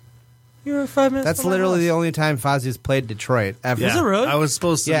 Yeah, You were 5 minutes. that's from my literally house. the only time Fozzy's played Detroit ever. Is it really? I was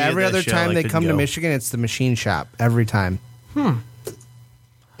supposed to. Yeah, be at every that other show, time I they couldn't come to go. Michigan, it's the Machine Shop. Every time.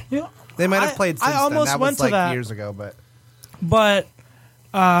 Yeah, They might have played since I almost then. That went was to like that. years ago, but but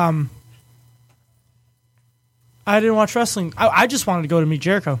I didn't watch wrestling. I just wanted to go to meet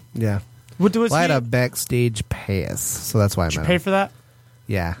Jericho. yeah. What was Well, I had he? a backstage pass, so that's why I Did you met pay him. for that?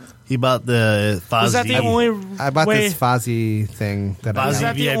 Yeah. He bought the Fozzy. Was that the only I bought way? this Fozzy thing that I Fozzy Is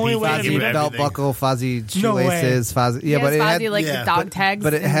that the VIP only way to Fozzy meet with him? belt everything. buckle, Fozzy No way. shoelaces, Fozzy. Yeah, but it had like yeah. the dog tags.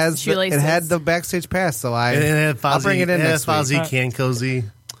 but it and has shoelaces. it had the backstage pass, so And it had Fozzy, I'll bring it in had next week. Fozzy can cozy.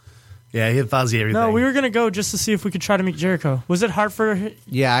 Yeah, he had Fozzy everything. No, we were gonna go just to see if we could try to meet Jericho. Was it hard for?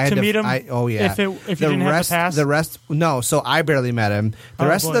 Yeah, I had to meet him. oh yeah. If you didn't have the pass. The rest, no. So I barely met him. The Oh,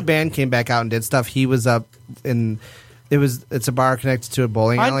 rest of boy. the band came back out and did stuff. He was up in. It's a bar connected to a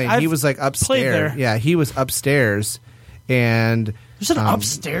bowling alley, and he I've was like played upstairs. there. Yeah, he was upstairs, and There's an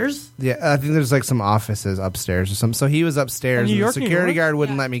upstairs. yeah, I think there's like some offices upstairs or something. So he was upstairs, In New and York, the New security York? guard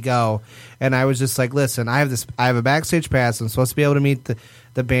wouldn't let me go, and I was just like, "Listen, I have a backstage pass. I'm supposed to be able to meet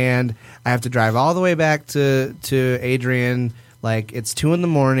the band. I have to drive all the way back to Adrian. Like it's 2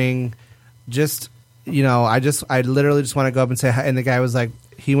 a.m. Just I literally just want to go up and say hi." And the guy was like,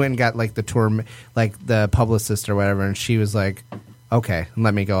 he went and got like the tour, like the publicist or whatever, and she was like, "Okay,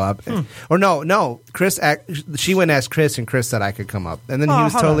 let me go up." Or no, Chris. She went and asked Chris, and Chris said I could come up, and then he Oh,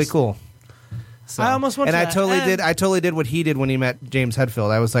 was how totally nice. cool. So, I almost went and to I that, totally and- did. I totally did what he did when he met James Hetfield.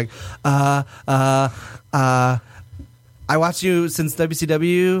 I was like, I watched you since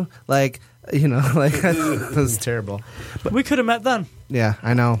WCW. Like, like it was terrible. We could have met then. Yeah,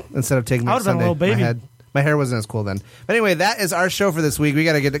 I know. Instead of taking I my would've been a Sunday, little baby. my hair wasn't as cool then. But anyway, that is our show for this week. We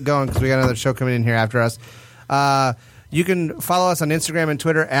got to get it going because we got another show coming in here after us. You can follow us on Instagram and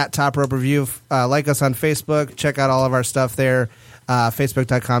Twitter at Top Rope Review. Like us on Facebook. Check out all of our stuff there.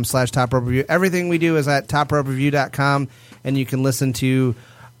 Facebook.com/Top Rope Review. Everything we do is at TopRopeReview.com, and you can listen to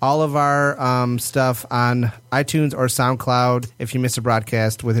all of our stuff on iTunes or SoundCloud if you miss a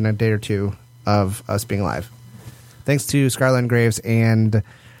broadcast within a day or two of us being live. Thanks to Scarlett Graves and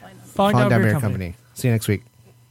Falling Falling Down Down Beer Beer Company. Company. See you next week.